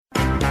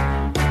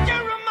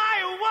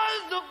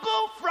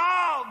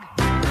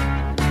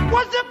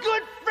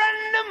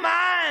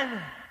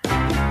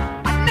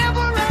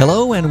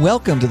Hello and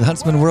welcome to the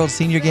Huntsman World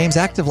Senior Games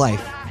Active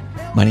Life.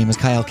 My name is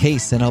Kyle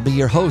Case and I'll be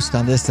your host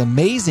on this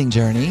amazing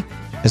journey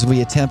as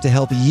we attempt to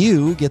help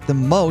you get the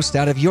most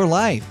out of your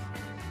life.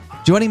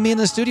 Joining me in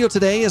the studio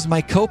today is my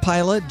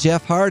co-pilot,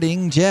 Jeff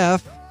Harding.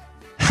 Jeff,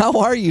 how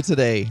are you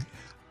today?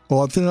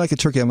 Well, I'm feeling like a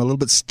turkey. I'm a little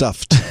bit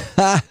stuffed.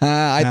 I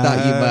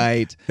thought you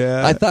might.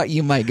 Yeah. I thought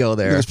you might go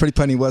there. It was pretty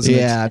punny, wasn't it?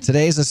 Yeah,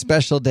 today's a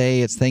special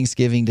day. It's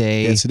Thanksgiving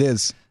Day. Yes, it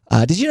is.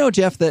 Did you know,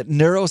 Jeff, that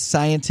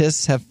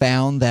neuroscientists have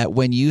found that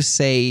when you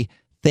say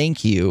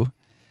thank you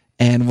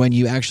and when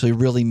you actually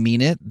really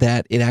mean it,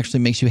 that it actually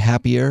makes you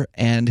happier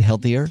and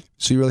healthier?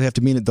 So you really have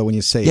to mean it, though, when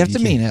you say it. You have to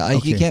mean it.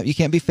 Okay. You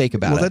can't be fake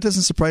about it. Well, that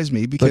doesn't surprise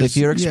me because... But if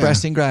you're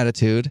expressing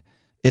gratitude,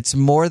 it's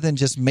more than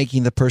just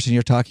making the person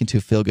you're talking to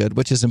feel good,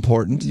 which is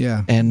important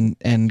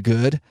and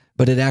good,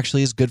 but it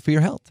actually is good for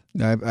your health.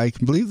 I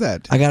can believe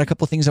that. I got a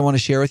couple things I want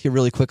to share with you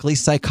really quickly.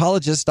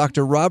 Psychologist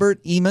Dr. Robert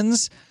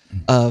Emmons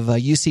of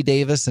UC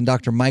Davis and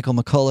Dr. Michael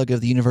McCullough of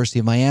the University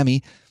of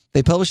Miami,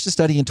 they published a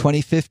study in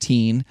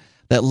 2015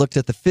 that looked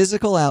at the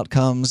physical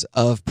outcomes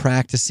of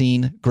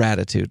practicing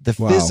gratitude, the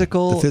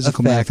physical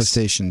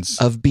manifestations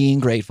of being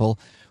grateful.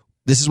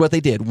 This is what they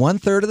did.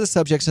 1/3 of the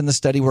subjects in the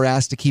study were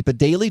asked to keep a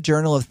daily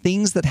journal of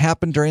things that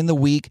happened during the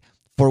week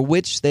for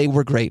which they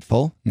were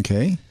grateful.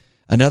 Okay.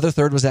 Another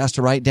third was asked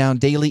to write down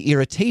daily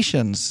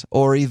irritations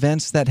or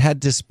events that had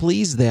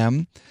displeased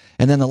them.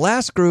 And then the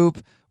last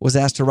group was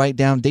asked to write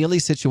down daily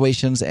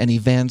situations and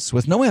events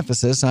with no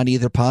emphasis on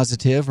either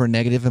positive or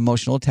negative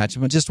emotional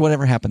attachment, just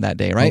whatever happened that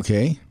day, right?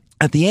 Okay.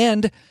 At the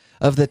end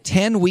of the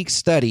 10-week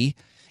study,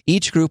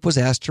 each group was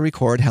asked to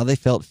record how they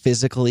felt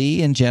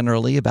physically and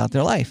generally about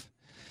their life.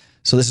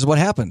 So this is what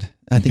happened.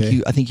 I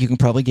think you can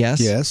probably guess.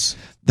 Yes.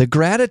 The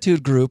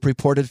gratitude group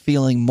reported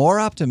feeling more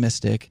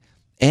optimistic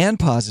and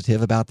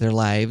positive about their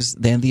lives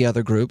than the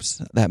other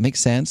groups. That makes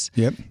sense.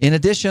 Yep. In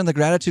addition, the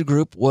gratitude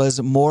group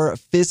was more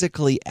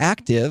physically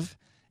active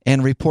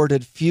and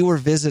reported fewer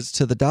visits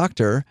to the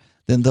doctor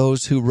than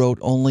those who wrote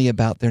only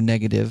about their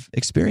negative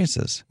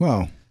experiences.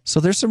 Wow.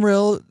 So there's some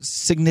real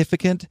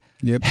significant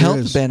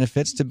health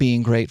benefits to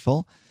being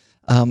grateful.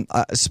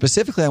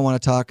 Specifically, I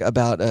want to talk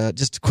about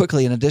just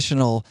quickly an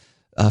additional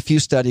few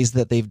studies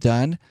that they've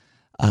done.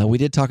 We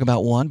did talk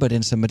about one, but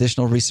in some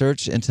additional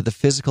research into the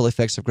physical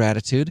effects of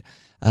gratitude,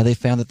 they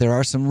found that there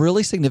are some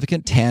really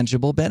significant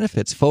tangible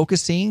benefits.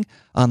 Focusing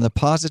on the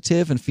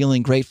positive and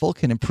feeling grateful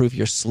can improve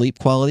your sleep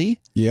quality.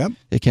 Yep.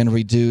 It can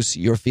reduce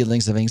your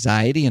feelings of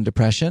anxiety and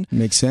depression.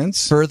 Makes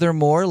sense.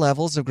 Furthermore,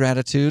 levels of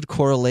gratitude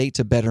correlate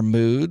to better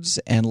moods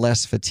and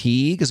less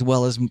fatigue, as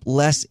well as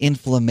less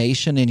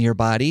inflammation in your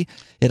body.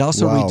 It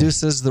also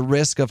reduces the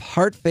risk of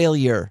heart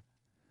failure,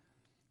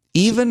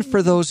 even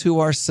for those who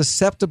are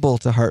susceptible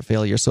to heart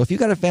failure. So if you've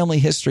got a family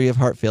history of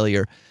heart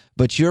failure,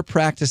 but you're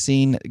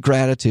practicing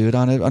gratitude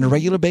on a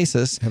regular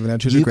basis, have an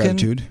attitude of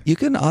gratitude, you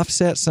can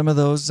offset some of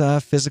those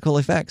physical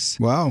effects.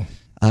 Wow.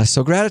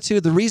 So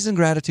gratitude, the reason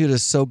gratitude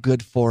is so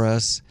good for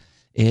us,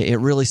 it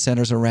really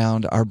centers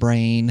around our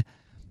brain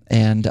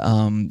and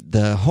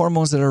the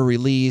hormones that are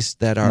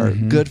released that are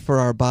good for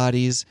our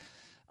bodies.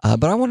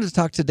 But I wanted to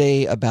talk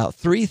today about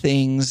 3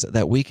 things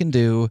that we can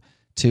do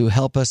to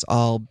help us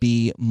all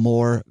be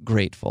more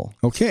grateful.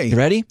 Okay. You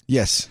ready?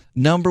 Yes.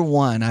 Number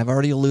 1, I've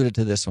already alluded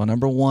to this one.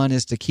 Number 1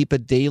 is to keep a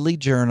daily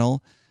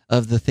journal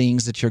of the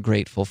things that you're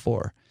grateful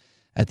for.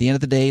 At the end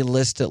of the day,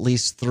 list at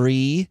least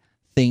 3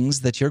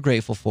 things that you're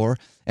grateful for.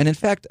 And in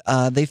fact,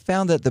 they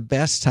found that the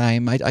best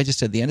time, I just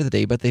said the end of the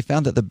day, but they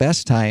found that the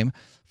best time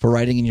for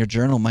writing in your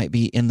journal might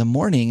be in the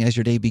morning as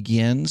your day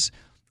begins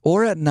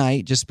or at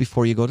night just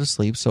before you go to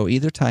sleep. So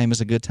either time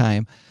is a good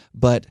time,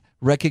 but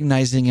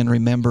recognizing and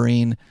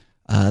remembering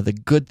the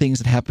good things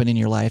that happen in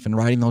your life and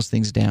writing those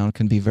things down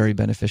can be very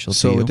beneficial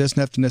to you. So it doesn't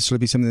have to necessarily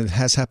be something that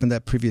has happened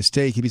that previous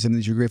day. It could be something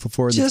that you're grateful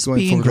for. And Just that's going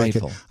being forward.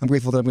 grateful. Like I'm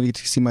grateful that I'm going to get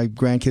to see my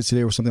grandkids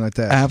today or something like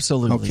that.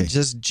 Absolutely. Okay.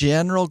 Just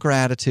general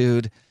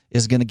gratitude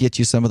is going to get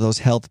you some of those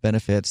health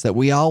benefits that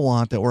we all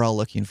want, that we're all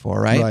looking for,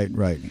 right?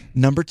 Right.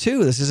 Number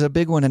 2, this is a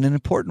big one and an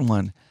important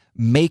one.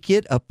 Make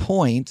it a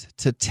point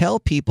to tell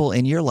people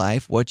in your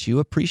life what you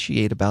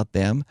appreciate about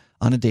them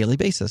on a daily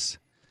basis.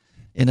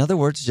 In other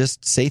words,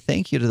 just say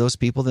thank you to those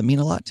people that mean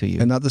a lot to you.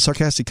 And not the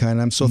sarcastic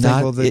kind. I'm so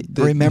thankful that...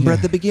 remember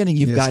at the beginning,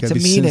 you've got to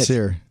mean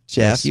sincere. It.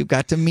 Jeff, you've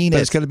got to mean it.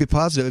 But it's got to be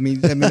positive. I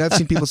mean, I've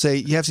seen people say,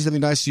 you have to say something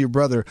nice to your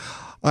brother.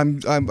 I'm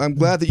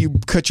glad that you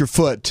cut your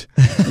foot.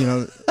 You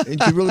know, and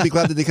you really be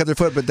glad that they cut their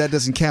foot, but that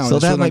doesn't count. So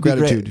it's that might be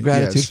gratitude.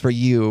 Gratitude for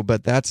you,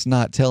 but that's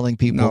not telling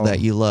people that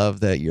you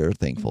love that you're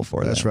thankful for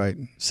them. That's right.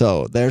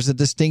 So there's a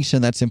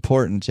distinction that's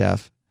important,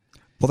 Jeff.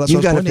 Well, that's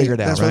You've what got to figure it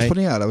out, That's what I was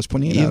pointing out. I was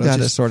pointing it out. You've got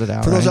to sort it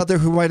out, For those out there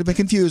who might have been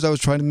confused, I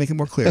was trying to make it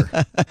more clear.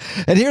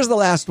 And here's the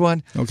last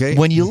one. Okay.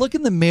 When you look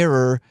in the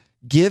mirror,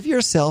 give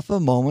yourself a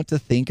moment to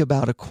think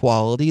about a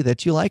quality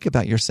that you like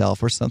about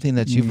yourself or something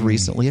that you've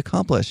recently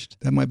accomplished.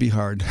 That might be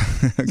hard.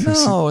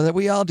 No, that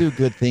we all do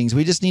good things.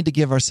 We just need to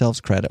give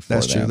ourselves credit for them.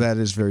 That's true. That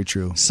is very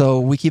true. So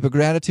we keep a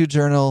gratitude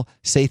journal,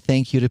 say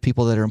thank you to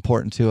people that are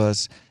important to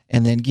us,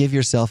 and then give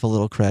yourself a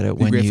little credit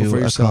when grateful you for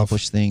yourself.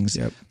 accomplish things.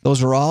 Yep.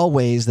 Those are all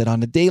ways that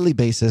on a daily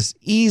basis,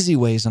 easy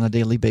ways on a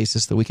daily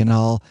basis that we can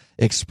all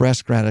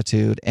express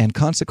gratitude and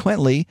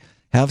consequently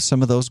have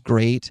some of those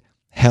great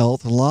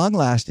health,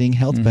 long-lasting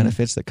health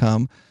benefits that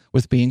come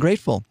with being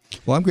grateful.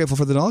 Well, I'm grateful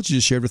for the knowledge you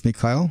just shared with me,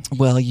 Kyle.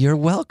 Well, you're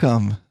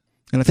welcome.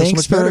 And I feel so Thanks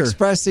much for better.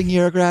 expressing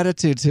your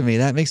gratitude to me.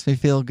 That makes me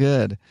feel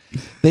good.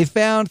 They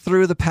found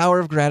through the power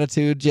of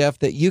gratitude, Jeff,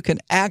 that you can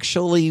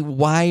actually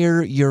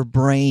wire your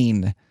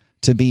brain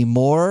to be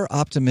more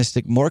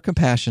optimistic, more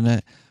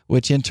compassionate,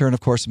 which in turn,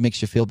 of course,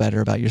 makes you feel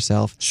better about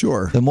yourself.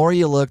 Sure. The more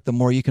you look, the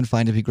more you can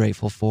find to be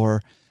grateful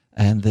for.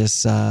 And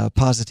this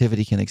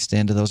positivity can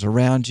extend to those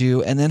around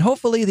you. And then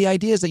hopefully the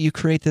idea is that you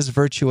create this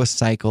virtuous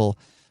cycle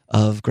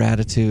of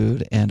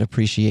gratitude and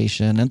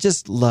appreciation and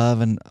just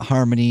love and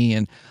harmony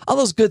and all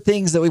those good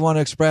things that we want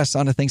to express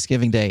on a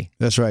Thanksgiving Day.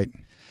 That's right.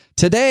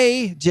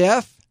 Today,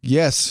 Jeff,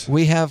 Yes.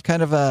 we have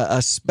kind of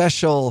a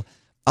special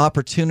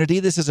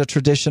opportunity. This is a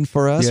tradition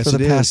for us Yes, for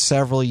the it past is.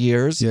 several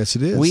years. Yes,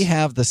 it is. We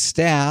have the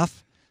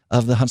staff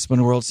of the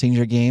Huntsman World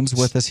Senior Games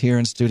with us here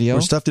in studio.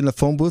 We're stuffed in a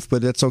phone booth,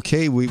 but that's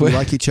okay. We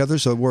like each other,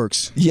 so it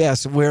works.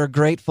 Yes, we're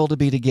grateful to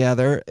be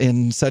together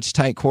in such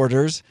tight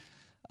quarters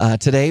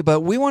today,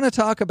 but we want to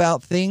talk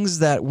about things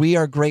that we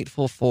are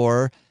grateful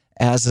for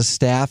as a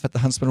staff at the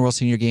Huntsman World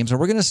Senior Games. And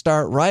we're going to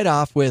start right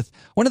off with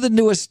one of the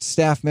newest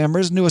staff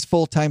members, newest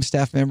full-time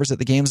staff members at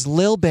the Games,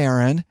 Lil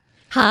Barron.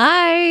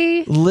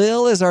 Hi.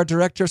 Lil is our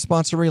Director of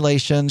Sponsor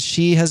Relations.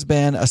 She has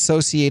been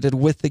associated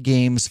with the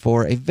Games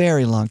for a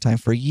very long time,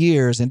 for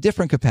years, in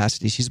different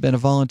capacities. She's been a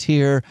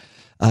volunteer.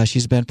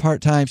 She's been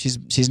part-time.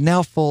 She's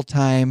now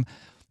full-time.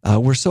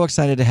 We're so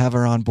excited to have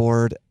her on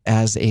board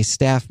as a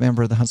staff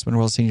member of the Huntsman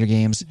World Senior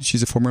Games.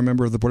 She's a former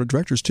member of the board of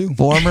directors, too.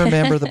 Former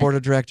member of the board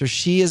of directors.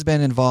 She has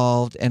been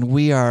involved, and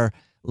we are,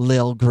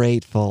 Lil,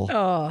 grateful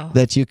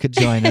that you could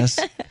join us.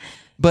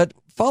 But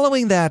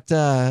following that,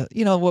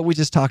 what we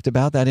just talked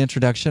about, that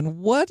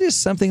introduction, what is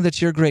something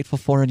that you're grateful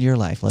for in your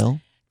life, Lil?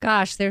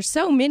 Gosh, there's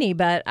so many,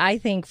 but I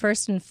think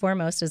first and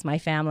foremost is my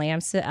family.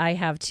 I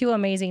have two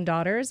amazing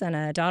daughters and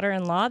a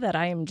daughter-in-law that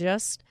I am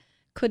just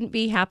couldn't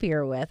be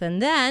happier with.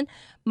 And then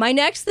my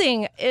next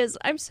thing is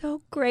I'm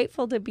so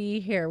grateful to be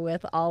here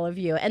with all of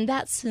you. And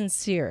that's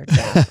sincere,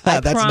 Jeff.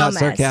 I That's promise. not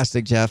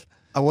sarcastic, Jeff.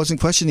 I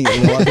wasn't questioning it.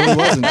 I really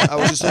wasn't. I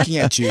was just looking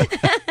at you.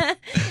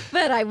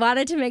 But I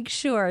wanted to make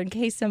sure in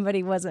case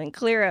somebody wasn't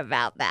clear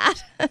about that.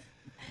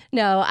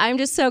 No, I'm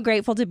just so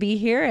grateful to be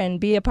here and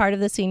be a part of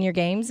the Senior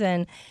Games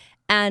and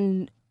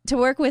to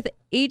work with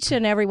each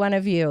and every one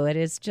of you. It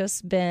has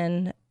just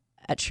been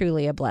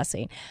truly a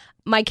blessing.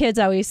 My kids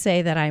always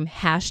say that I'm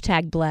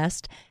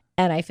 #blessed,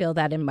 and I feel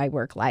that in my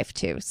work life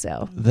too.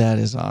 So That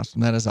is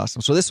awesome. That is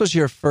awesome. So this was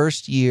your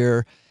first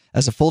year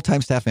as a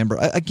full-time staff member.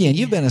 Again,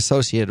 you've been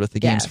associated with the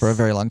Games Yes. for a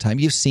very long time.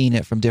 You've seen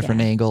it from different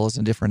angles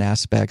and different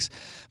aspects,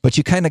 but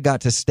you kind of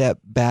got to step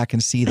back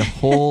and see the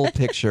whole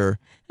picture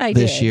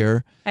this did.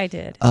 year. I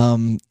did.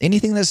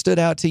 Anything that stood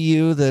out to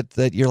you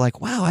that you're like,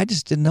 wow, I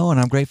just didn't know,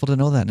 and I'm grateful to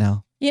know that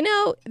now? You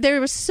know,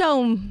 there's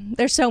so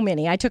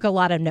many. I took a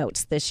lot of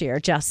notes this year,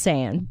 just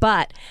saying.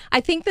 But I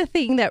think the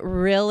thing that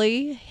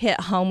really hit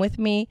home with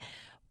me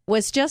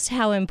was just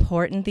how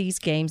important these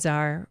games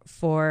are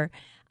for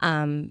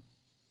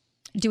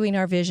doing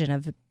our vision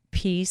of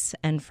peace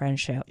and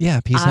friendship.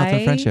 Yeah, peace, health,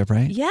 and friendship,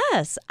 right?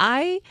 Yes,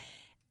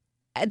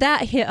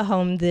 that hit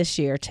home this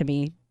year to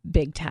me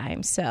big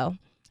time. So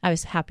I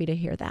was happy to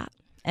hear that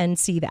and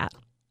see that.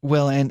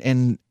 Well,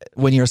 and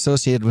when you're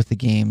associated with the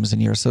Games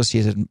and you're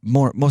associated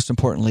most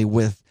importantly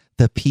with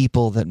the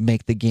people that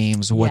make the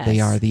Games what they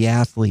Yes. are, the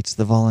athletes,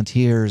 the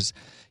volunteers,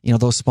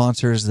 those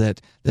sponsors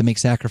that make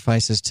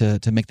sacrifices to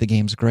make the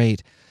Games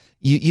great,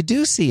 you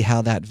do see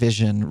how that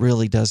vision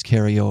really does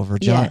carry over.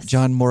 Yes.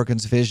 John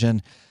Morgan's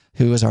vision,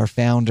 who is our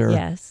founder,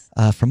 Yes.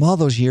 from all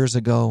those years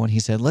ago when he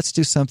said, let's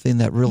do something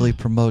that really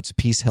promotes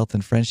peace, health,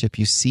 and friendship.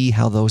 You see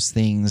how those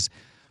things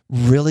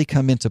really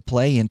come into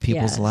play in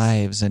people's Yes.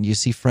 lives, and you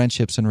see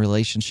friendships and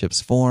relationships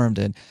formed,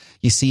 and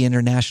you see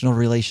international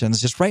relations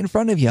just right in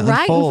front of you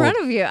Right unfold. in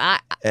front of you.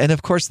 And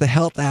of course the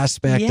health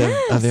aspect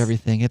Yes. of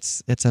everything.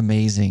 It's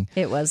amazing.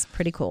 It was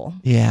pretty cool.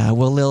 Yeah.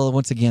 Well, Lil,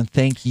 once again,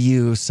 thank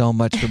you so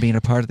much for being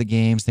a part of the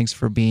Games. Thanks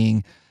for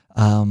being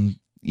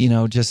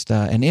just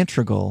an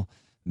integral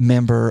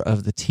member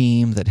of the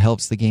team that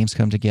helps the Games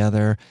come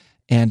together.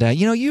 And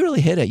you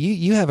really hit it.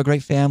 You have a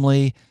great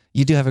family.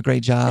 You do have a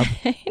great job.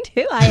 I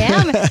do. I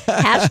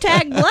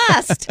am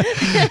 #blessed.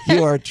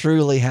 You are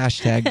truly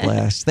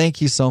 #blessed. Thank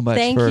you so much.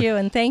 Thank you,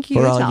 and thank you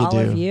for to all you all do.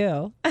 of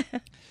you.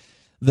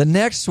 The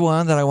next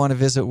one that I want to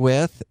visit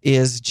with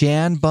is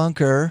Jan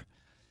Bunker.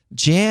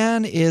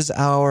 Jan is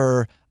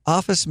our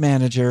office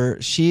manager.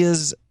 She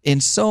is in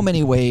so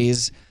many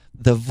ways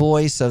the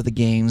voice of the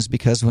Games,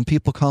 because when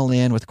people call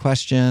in with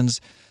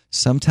questions,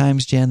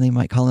 sometimes, Jan, they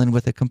might call in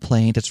with a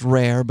complaint. It's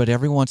rare, but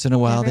every once in a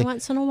while, Every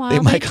once in a while, they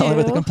might call in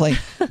with a do. complaint.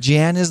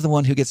 Jan is the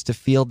one who gets to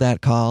field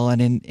that call,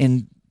 and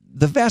in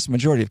the vast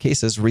majority of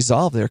cases,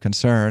 resolve their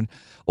concern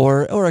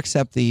or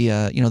accept the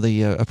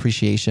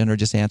appreciation or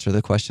just answer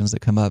the questions that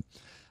come up.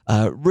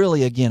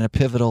 Really, again, a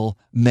pivotal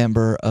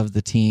member of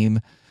the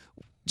team.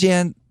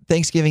 Jan,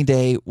 Thanksgiving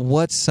Day,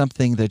 what's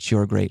something that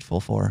you're grateful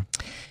for?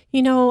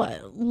 You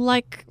know,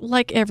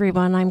 like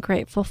everyone, I'm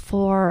grateful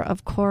for,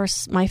 of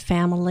course, my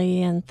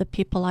family and the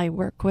people I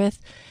work with.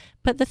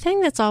 But the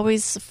thing that's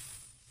always,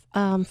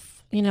 in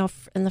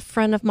the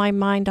front of my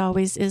mind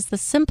always is the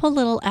simple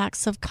little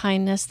acts of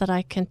kindness that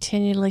I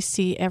continually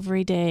see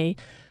every day.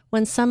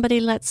 When somebody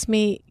lets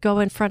me go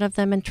in front of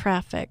them in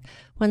traffic,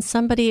 when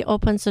somebody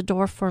opens a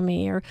door for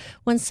me, or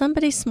when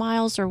somebody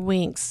smiles or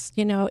winks,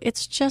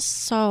 it's just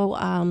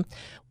so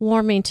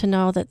warming to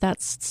know that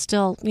that's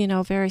still,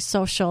 very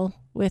social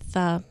with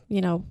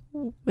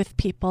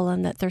people,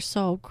 and that they're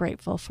so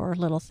grateful for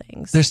little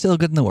things. They're still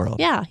good in the world.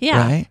 Yeah.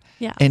 Right?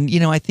 Yeah. And,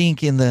 I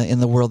think in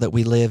the world that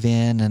we live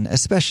in, and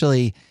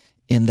especially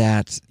in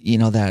that,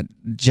 that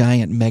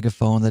giant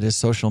megaphone that is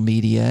social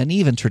media and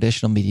even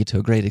traditional media to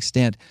a great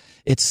extent,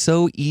 it's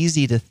so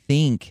easy to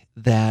think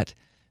that,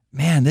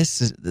 man,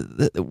 this is,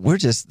 we're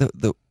just,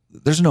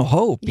 there's no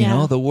hope,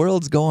 the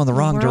world's going the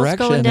wrong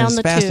direction as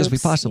fast as we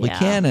possibly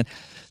can.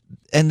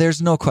 And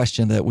there's no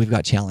question that we've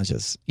got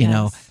challenges,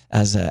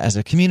 as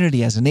a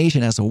community, as a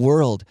nation, as a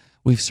world.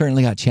 We've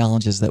certainly got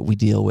challenges that we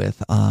deal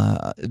with,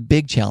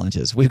 big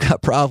challenges. We've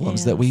got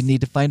problems that we need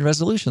to find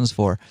resolutions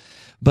for.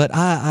 But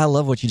I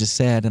love what you just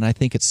said, and I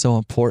think it's so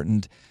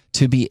important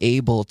to be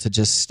able to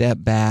just step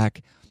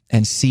back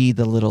and see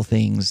the little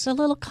things. The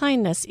little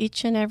kindness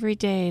each and every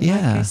day.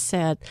 Like I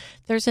said,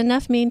 there's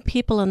enough mean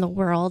people in the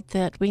world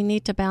that we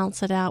need to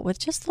balance it out with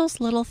just those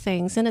little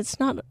things. And it's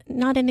not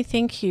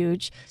anything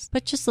huge,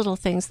 but just little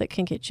things that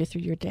can get you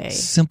through your day.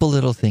 Simple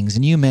little things.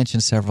 And you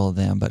mentioned several of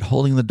them, but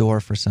holding the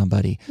door for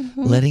somebody,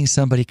 letting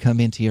somebody come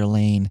into your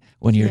lane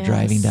when you're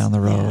driving down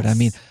the road. I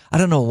mean, I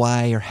don't know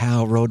why or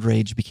how road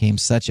rage became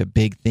such a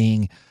big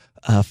thing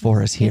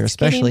for us here,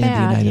 especially in the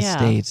United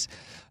States.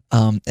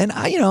 And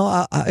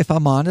if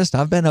I'm honest,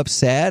 I've been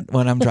upset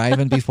when I'm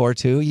driving before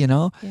too,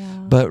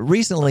 but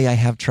recently I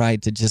have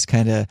tried to just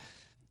kind of,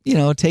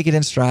 take it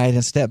in stride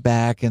and step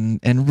back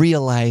and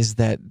realize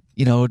that,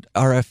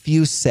 are a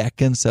few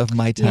seconds of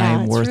my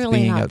time worth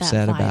really being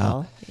upset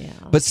about. Yeah.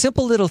 But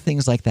simple little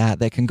things like that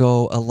can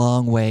go a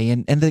long way.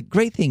 And the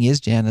great thing is,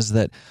 Jan, is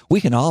that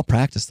we can all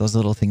practice those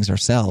little things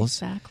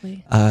ourselves.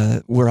 Exactly.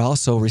 We're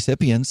also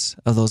recipients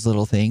of those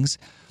little things.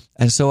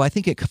 And so I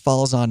think it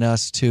falls on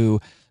us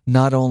to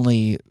not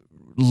only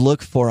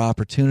look for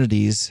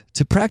opportunities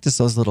to practice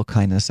those little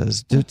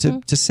kindnesses,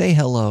 to say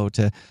hello,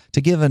 to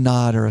give a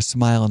nod or a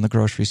smile in the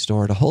grocery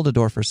store, to hold a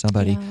door for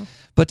somebody,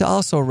 but to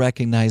also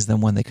recognize them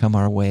when they come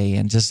our way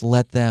and just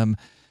let them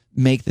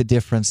make the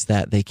difference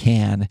that they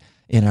can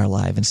in our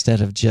life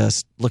instead of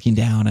just looking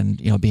down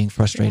and being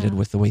frustrated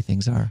with the way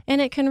things are.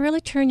 And it can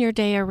really turn your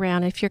day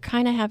around if you're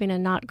kind of having a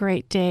not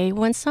great day.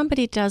 When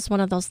somebody does one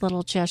of those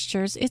little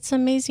gestures, it's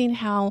amazing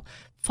how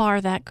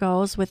far that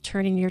goes with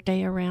turning your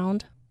day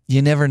around.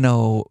 You never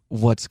know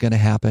what's going to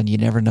happen. You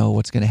never know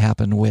what's going to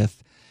happen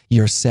with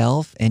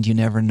yourself, and you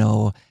never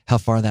know how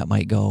far that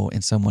might go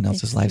in someone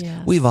else's life.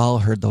 Yes. We've all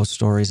heard those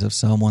stories of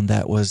someone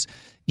that was,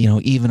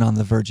 even on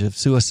the verge of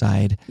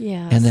suicide.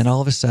 Yes. And then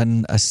all of a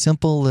sudden, a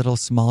simple little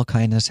small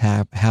kindness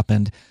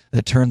happened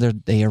that turned their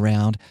day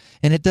around.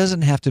 And it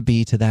doesn't have to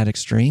be to that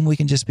extreme. We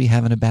can just be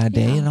having a bad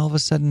day, and all of a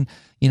sudden,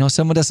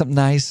 someone does something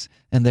nice,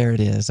 and there it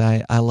is.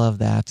 I love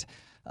that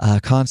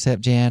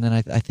concept, Jan, and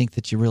I think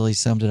that you really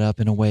summed it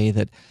up in a way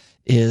that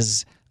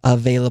is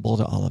available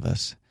to all of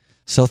us.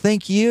 So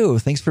thank you.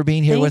 Thanks for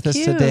being here with us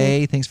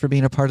today. Thanks for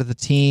being a part of the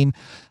team.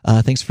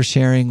 Thanks for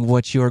sharing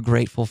what you're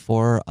grateful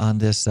for on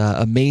this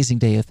amazing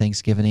day of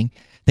Thanksgiving.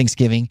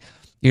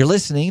 You're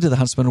listening to the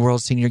Huntsman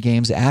World Senior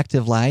Games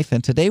Active Life,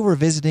 and today we're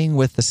visiting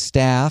with the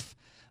staff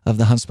of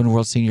the Huntsman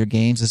World Senior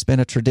Games. It's been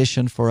a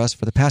tradition for us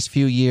for the past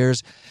few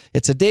years.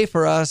 It's a day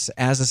for us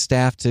as a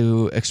staff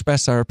to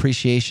express our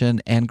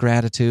appreciation and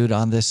gratitude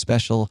on this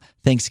special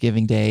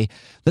Thanksgiving Day.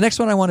 The next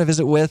one I want to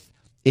visit with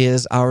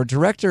is our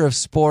Director of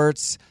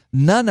Sports,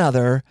 none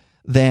other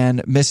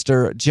than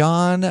Mr.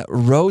 John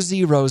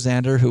Rosie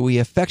Rosander, who we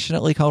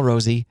affectionately call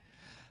Rosie.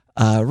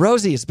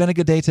 Rosie, it's been a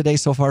good day today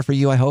so far for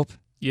you, I hope.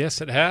 Yes,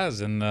 it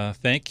has, and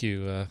thank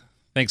you.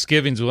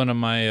 Thanksgiving's one of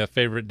my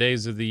favorite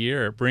days of the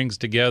year. It brings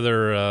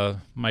together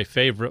my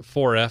favorite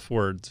 4 F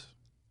words.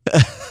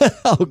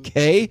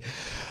 Okay.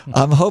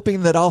 I'm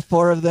hoping that all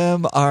 4 of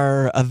them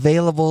are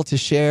available to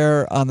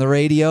share on the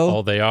radio.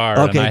 Oh, they are,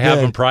 okay, and I have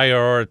them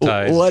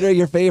prioritized. What are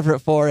your favorite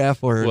 4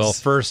 F words? Well,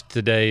 first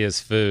today is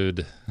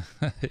food.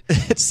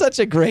 It's such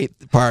a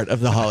great part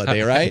of the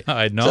holiday, right?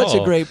 I know. Such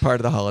a great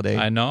part of the holiday.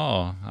 I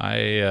know.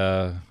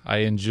 I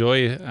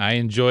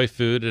enjoy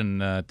food,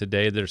 and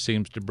today there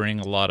seems to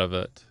bring a lot of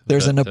it.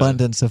 There's an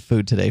abundance of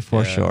food today,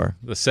 for sure.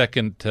 The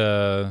second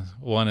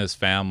one is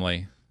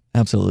family.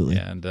 Absolutely.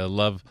 And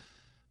love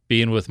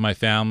being with my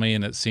family,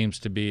 and it seems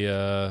to be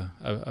a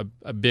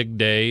big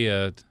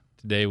day.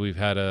 Today we've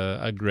had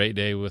a great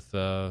day with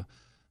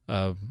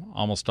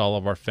almost all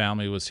of our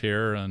family was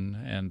here,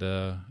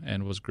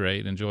 and was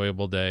great,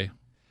 enjoyable day.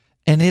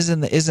 And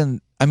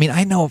I mean,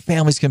 I know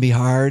families can be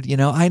hard,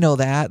 I know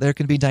that. There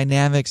can be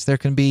dynamics, there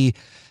can be,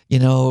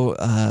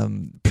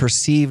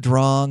 perceived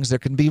wrongs, there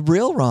can be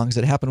real wrongs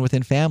that happen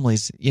within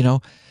families,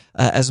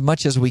 as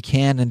much as we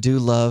can and do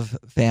love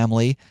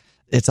family,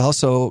 it's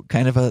also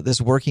kind of this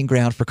working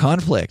ground for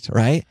conflict,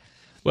 right?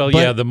 Well,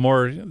 yeah, the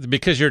more,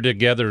 because you're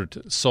together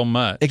so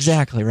much.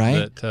 Exactly,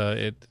 right?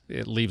 That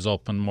it leaves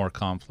open more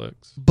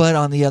conflicts. But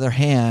on the other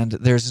hand,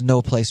 there's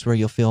no place where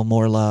you'll feel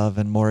more love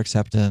and more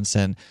acceptance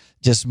and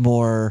just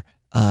more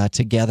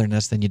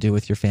togetherness than you do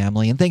with your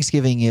family. And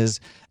Thanksgiving is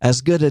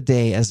as good a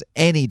day as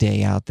any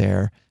day out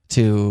there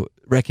to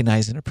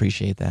recognize and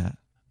appreciate that.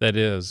 That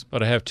is.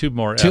 But I have two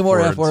more Two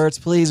more F words,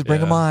 please. Bring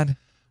them on.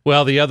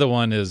 Well, the other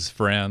one is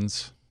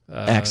friends.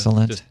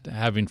 Excellent. Just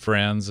having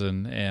friends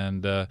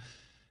and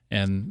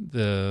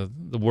the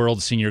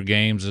World Senior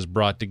Games has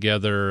brought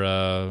together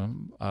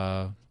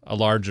a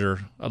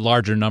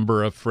larger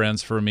number of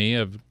friends for me.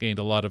 I've gained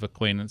a lot of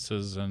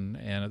acquaintances, and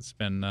it's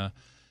been an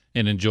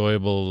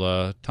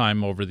enjoyable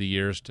time over the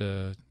years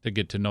to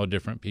get to know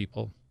different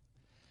people.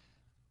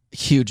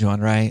 Huge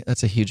one, right?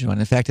 That's a huge one.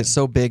 In fact, it's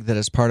so big that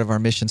it's part of our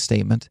mission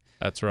statement.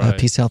 That's right.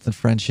 Peace, health, and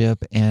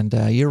friendship. And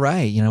you're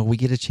right. We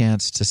get a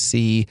chance to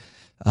see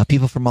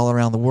people from all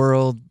around the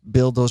world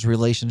build those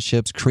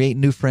relationships, create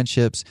new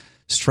friendships,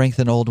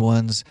 strengthen old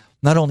ones,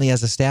 not only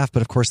as a staff,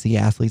 but of course the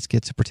athletes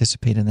get to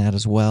participate in that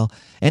as well.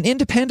 And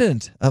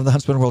independent of the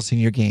Huntsman World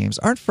Senior Games,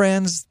 aren't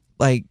friends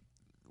like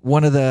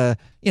one of the,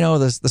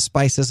 the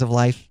spices of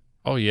life?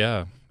 Oh,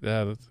 yeah.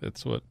 Yeah,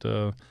 it's what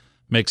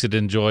makes it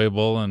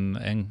enjoyable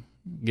and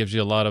gives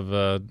you a lot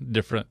of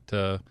different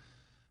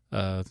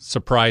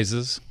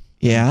surprises.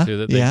 Yeah,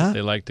 too, that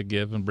they like to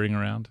give and bring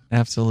around.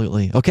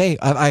 Absolutely. Okay,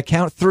 I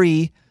count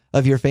 3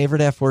 of your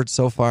favorite F words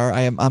so far.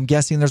 I'm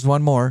guessing there's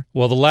one more.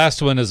 Well, the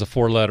last one is a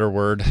 4-letter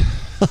word.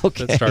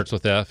 Okay. That starts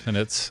with F, and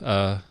it's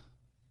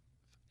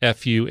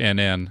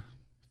F-U-N-N.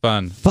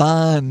 Fun.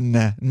 Fun.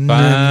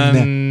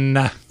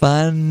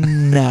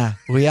 Fun.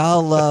 We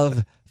all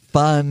love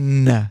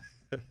fun.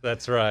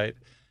 That's right.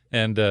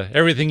 And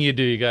everything you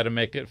do, you got to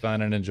make it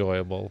fun and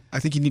enjoyable.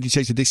 I think you need to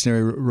change the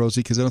dictionary,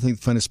 Rosie, because I don't think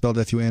fun is spelled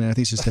F-U-N. I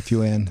think it's just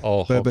F-U-N.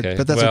 Oh, okay.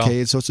 But that's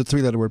okay. So it's a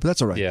 3-letter word, but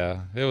that's all right. Yeah,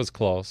 it was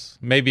close.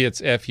 Maybe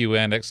it's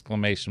F-U-N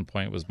exclamation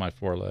point was my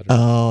 4 letters.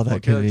 Oh,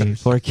 that could be.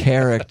 4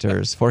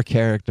 characters. 4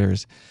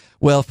 characters.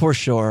 Well, for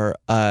sure,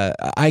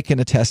 I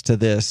can attest to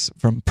this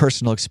from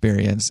personal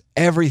experience.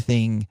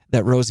 Everything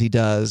that Rosie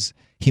does,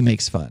 he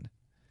makes fun.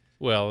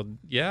 Well,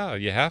 yeah,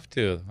 you have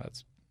to.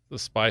 That's the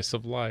spice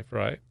of life,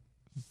 right?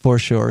 For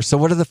sure. So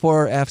what are the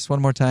 4 F's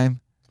one more time?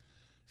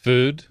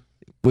 Food.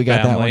 We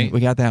got family, that one. We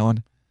got that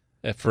one.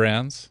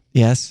 Friends.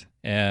 Yes.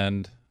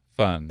 And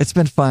fun. It's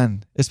been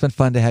fun. It's been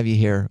fun to have you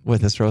here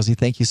with us, Rosie.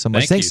 Thank you so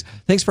much.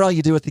 Thanks for all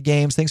you do at the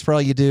games. Thanks for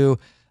all you do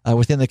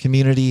within the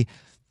community.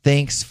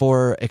 Thanks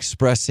for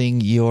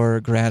expressing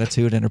your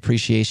gratitude and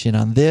appreciation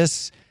on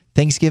this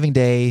Thanksgiving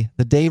Day,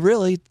 the day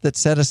really that's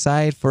set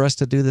aside for us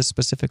to do this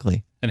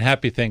specifically. And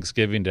happy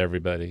Thanksgiving to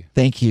everybody.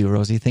 Thank you,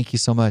 Rosie. Thank you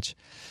so much.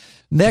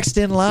 Next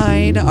in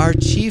line, our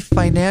Chief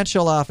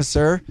Financial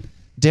Officer,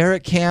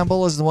 Derek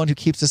Campbell, is the one who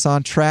keeps us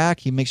on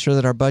track. He makes sure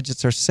that our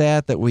budgets are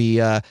set, that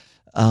we are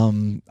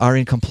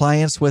in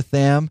compliance with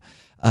them.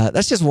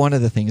 That's just one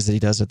of the things that he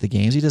does at the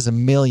games. He does a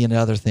million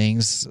other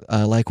things,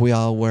 like we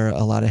all wear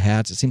a lot of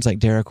hats. It seems like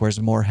Derek wears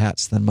more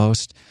hats than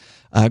most.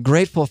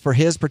 Grateful for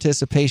his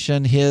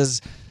participation,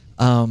 his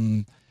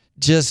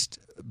just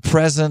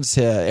presence,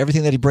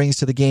 everything that he brings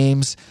to the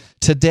games.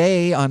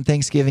 Today, on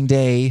Thanksgiving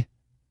Day,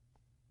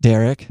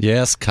 Derek.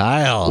 Yes,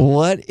 Kyle.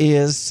 What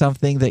is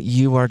something that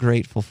you are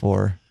grateful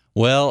for?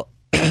 Well,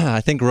 I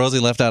think Rosie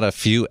left out a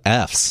few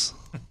F's.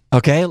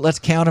 Okay, let's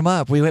count them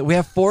up. We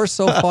have 4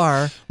 so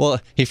far. Well,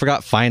 he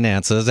forgot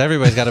finances.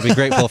 Everybody's got to be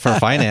grateful for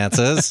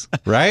finances,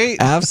 right?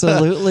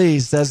 Absolutely,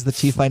 says the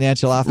Chief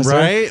Financial Officer.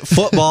 Right?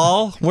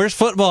 Football. Where's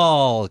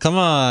football? Come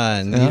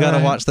on. You got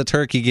to watch the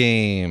turkey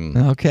game.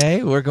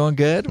 Okay, we're going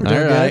good. We're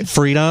doing good.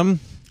 Freedom.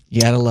 You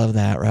gotta love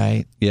that,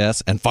 right?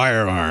 Yes, and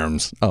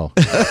firearms. Oh.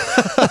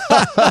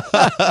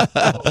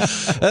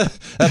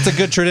 That's a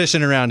good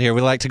tradition around here.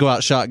 We like to go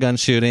out shotgun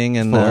shooting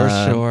and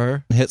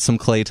sure hit some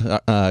clay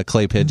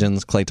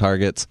pigeons, clay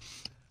targets.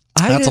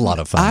 That's a lot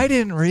of fun. I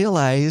didn't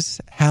realize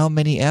how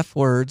many F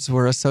words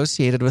were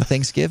associated with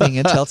Thanksgiving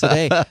until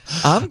today.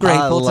 I'm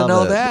grateful to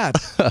know that.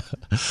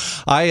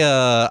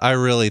 I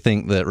really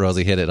think that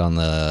Rosie hit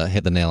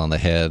the nail on the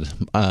head.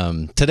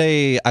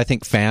 Today, I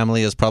think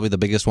family is probably the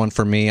biggest one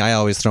for me. I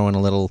always throw in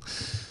a little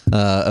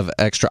of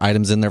extra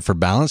items in there for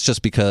balance,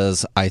 just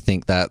because I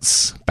think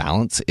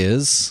balance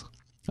is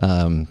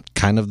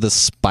kind of the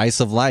spice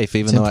of life,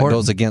 even though it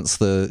goes against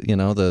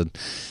the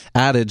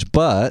adage,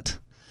 but.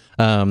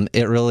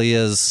 It really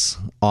is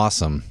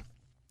awesome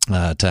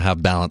to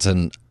have balance.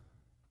 And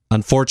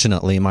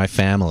unfortunately, my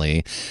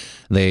family,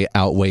 they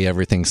outweigh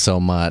everything so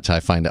much, I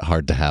find it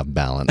hard to have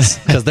balance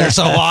because they're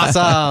so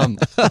awesome.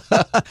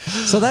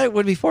 So that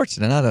would be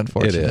fortunate, not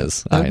unfortunate. It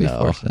is. I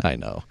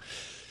know.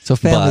 So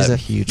family's But, a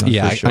huge one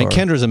yeah, for sure.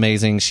 Kendra's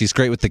amazing. She's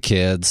great with the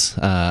kids.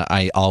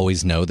 I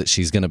always know that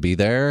she's going to be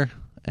there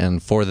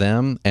and for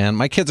them. And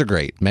my kids are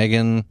great.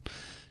 Megan,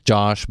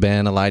 Josh,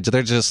 Ben, Elijah.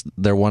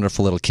 They're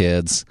wonderful little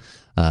kids.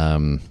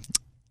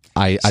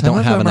 I Some don't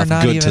of have them are enough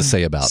not good to even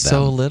say about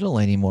so them. little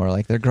anymore.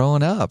 Like they're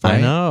growing up, right?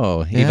 I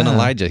know. Even Yeah.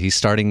 Elijah, he's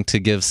starting to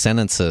give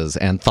sentences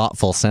and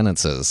thoughtful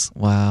sentences.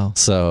 Wow.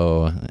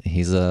 So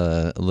he's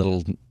a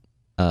little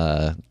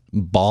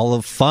ball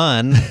of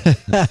fun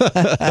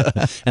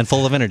and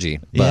full of energy.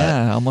 But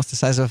Yeah, almost the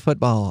size of a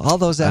football. All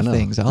those I F know.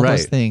 things, all Right.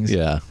 those things.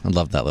 Yeah, I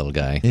love that little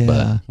guy.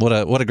 Yeah.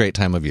 But what a great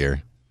time of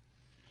year.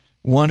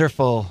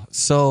 Wonderful.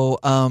 So,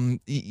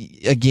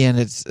 again,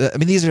 it's. I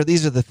mean, these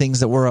are the things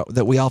that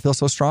we all feel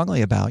so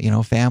strongly about. You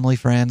know, family,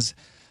 friends,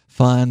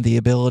 fun, the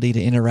ability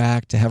to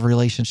interact, to have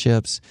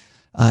relationships,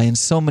 in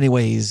so many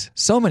ways.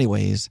 So many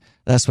ways.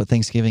 That's what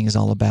Thanksgiving is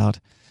all about.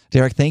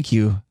 Derek, thank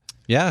you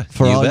Yeah,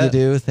 for all bet. you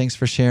do. Thanks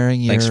for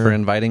sharing. Thanks for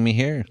inviting me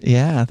here.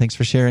 Yeah, thanks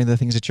for sharing the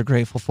things that you're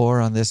grateful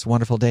for on this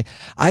wonderful day.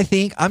 I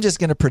think I'm just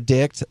going to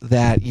predict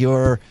that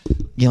your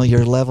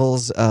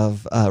levels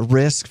of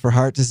risk for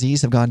heart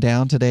disease have gone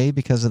down today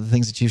because of the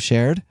things that you've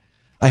shared.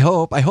 I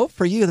hope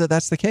for you that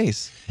that's the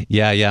case.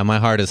 Yeah, my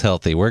heart is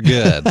healthy. We're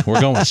good.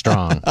 We're going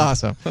strong.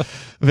 Awesome.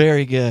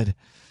 Very good.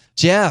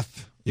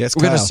 Jeff, Yes,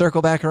 we're going to Kyle.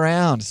 circle back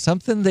around.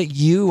 Something that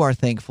you are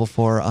thankful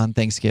for on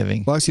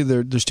Thanksgiving. Well,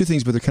 actually, there's two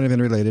things, but they're kind of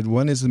interrelated.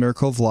 One is the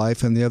miracle of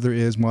life, and the other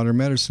is modern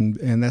medicine.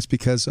 And that's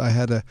because I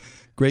had a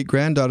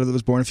great-granddaughter that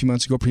was born a few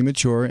months ago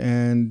premature,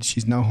 and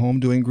she's now home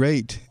doing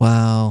great.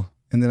 Wow.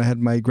 And then I had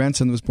my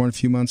grandson that was born a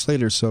few months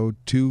later, so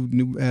two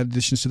new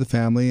additions to the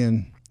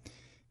family.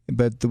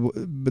 But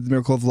the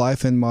miracle of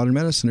life and modern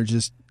medicine are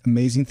just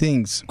amazing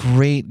things.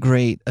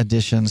 Great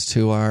additions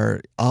to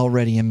our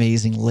already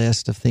amazing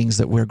list of things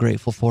that we're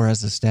grateful for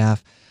as a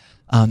staff.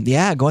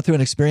 Going through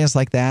an experience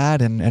like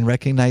that and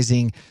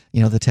recognizing,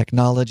 the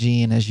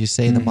technology and, as you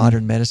say, the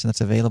modern medicine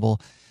that's available.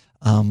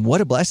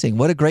 What a blessing.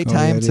 What a great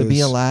time it to be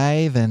is.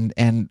 alive.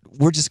 And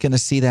we're just going to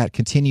see that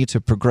continue to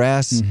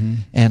progress.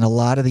 And a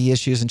lot of the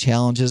issues and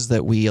challenges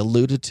that we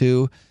alluded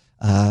to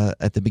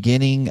at the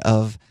beginning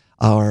of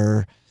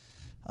our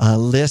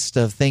list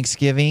of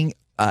Thanksgiving,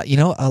 a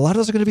lot of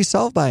those are going to be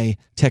solved by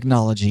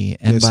technology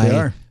and Yes, they by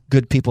are.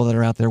 good people that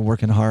are out there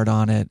working hard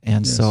on it.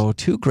 And Yes. so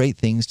two great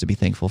things to be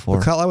thankful for.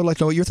 Well, Kyle, I would like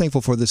to know what you're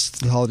thankful for this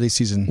holiday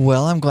season.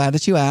 Well, I'm glad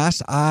that you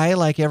asked. I,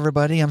 like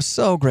everybody, I'm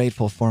so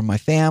grateful for my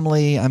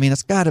family. I mean,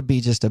 it's got to be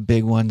just a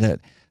big one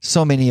that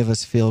so many of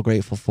us feel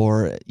grateful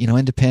for,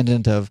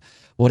 independent of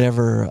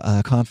whatever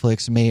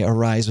conflicts may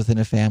arise within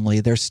a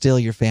family. They're still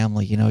your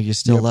family. You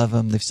still Yep. love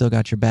them. They've still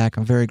got your back.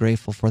 I'm very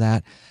grateful for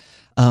that.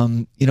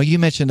 You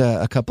mentioned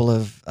a couple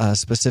of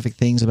specific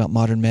things about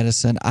modern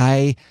medicine.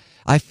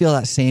 I feel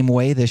that same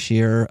way this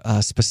year,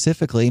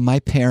 specifically my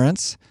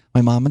parents,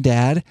 my mom and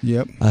dad,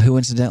 Yep. who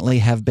incidentally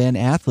have been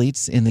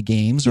athletes in the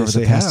games over Yes, the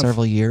they past have.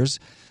 several years.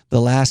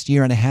 The last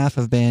year and a half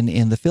have been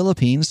in the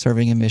Philippines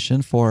serving a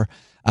mission for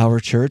our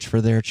church,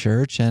 for their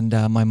church. And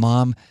my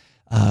mom,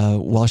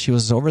 while she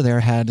was over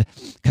there, had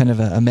kind of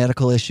a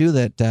medical issue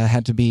that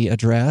had to be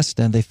addressed.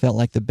 And they felt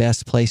like the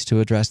best place to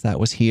address that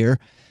was here,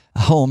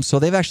 home. So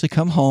they've actually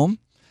come home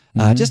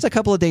just a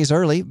couple of days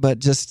early, but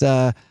just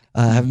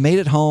have made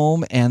it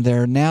home. And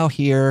they're now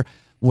here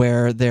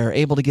where they're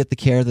able to get the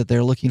care that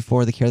they're looking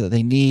for, the care that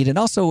they need, and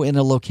also in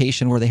a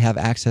location where they have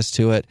access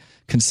to it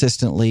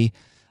consistently.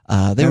 They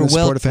And were the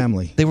support of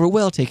family. They were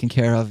well taken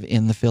care of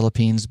in the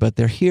Philippines, but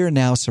they're here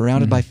now,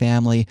 surrounded by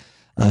family,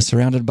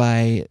 surrounded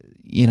by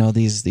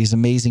these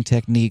amazing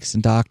techniques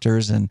and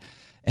doctors and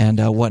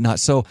whatnot.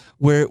 So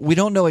we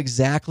don't know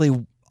exactly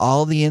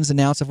all the ins and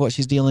outs of what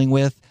she's dealing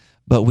with,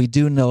 but we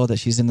do know that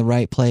she's in the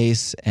right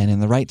place and in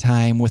the right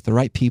time with the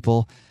right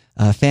people.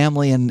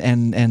 Family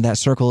and that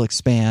circle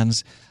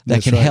expands that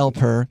That's can right. help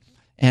her,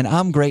 and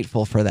I'm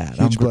grateful for that.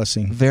 Huge I'm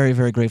blessing. very,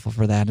 very grateful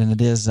for that, and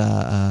it is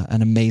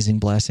an amazing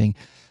blessing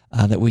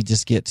that we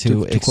just get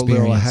to To quote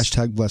Lil, a experience.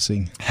 hashtag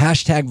blessing.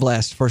 Hashtag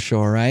blessed for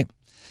sure, right?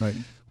 Right.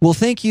 Well,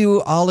 thank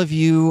you, all of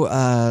you,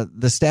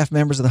 the staff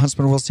members of the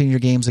Huntsman World Senior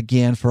Games,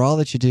 again, for all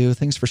that you do.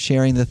 Thanks for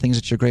sharing the things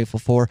that you're grateful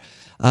for.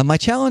 My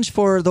challenge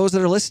for those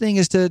that are listening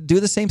is to do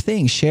the same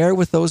thing. Share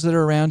with those that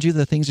are around you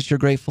the things that you're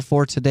grateful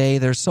for today.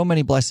 There's so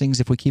many blessings.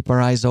 If we keep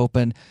our eyes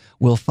open,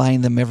 we'll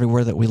find them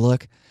everywhere that we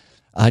look.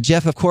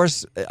 Jeff, of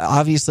course,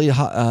 obviously,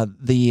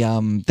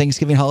 the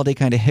Thanksgiving holiday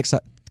kind of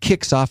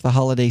kicks off the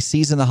holiday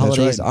season. The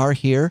holidays right. are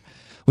here.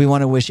 We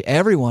want to wish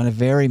everyone a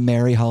very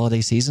merry holiday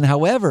season,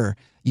 however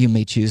you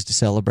may choose to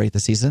celebrate the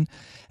season.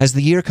 As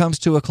the year comes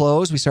to a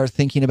close, we start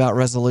thinking about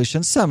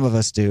resolutions. Some of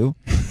us do.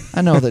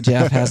 I know that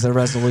Jeff has a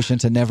resolution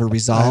to never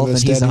resolve,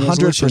 and he's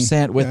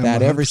 100% with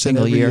that every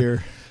single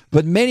year.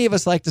 But many of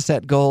us like to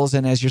set goals,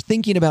 and as you're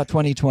thinking about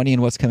 2020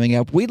 and what's coming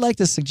up, we'd like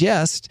to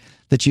suggest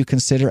that you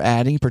consider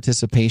adding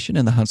participation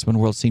in the Huntsman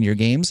World Senior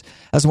Games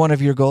as one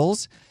of your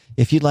goals.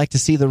 If you'd like to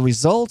see the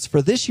results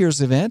for this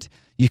year's event,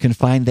 you can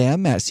find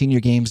them at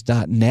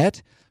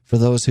seniorgames.net. For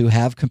those who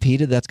have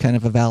competed, that's kind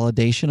of a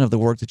validation of the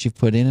work that you've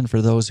put in. And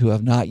for those who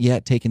have not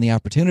yet taken the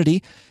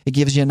opportunity, it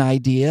gives you an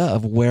idea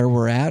of where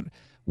we're at,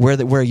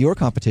 where your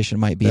competition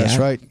might be That's at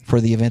right. for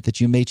the event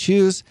that you may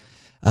choose.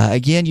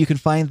 Again, you can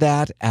find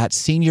that at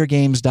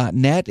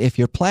seniorgames.net. If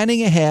you're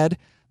planning ahead,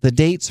 the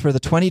dates for the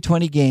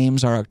 2020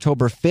 games are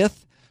October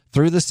 5th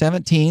through the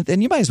 17th,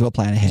 and you might as well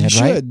plan ahead, You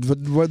right? should, but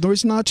what there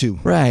is not to.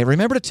 Right.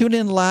 Remember to tune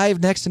in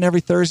live next and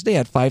every Thursday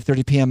at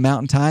 5:30 p.m.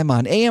 Mountain Time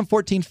on AM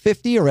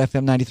 1450 or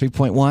FM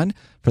 93.1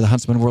 for the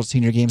Huntsman World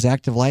Senior Games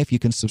Active Life. You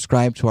can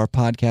subscribe to our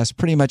podcast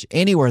pretty much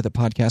anywhere that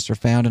podcasts are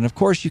found. And, of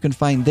course, you can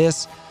find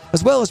this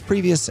as well as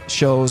previous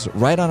shows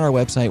right on our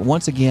website.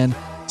 Once again,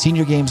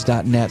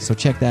 seniorgames.net, so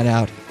check that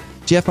out.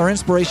 Jeff, our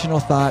inspirational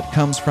thought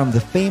comes from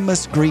the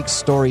famous Greek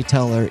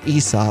storyteller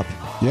Aesop.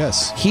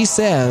 Yes. He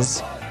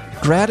says,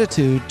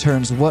 gratitude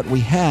turns what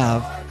we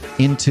have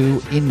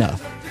into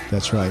enough.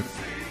 That's right.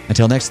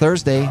 Until next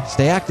Thursday,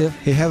 stay active.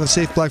 Hey, have a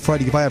safe Black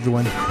Friday. Goodbye,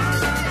 everyone.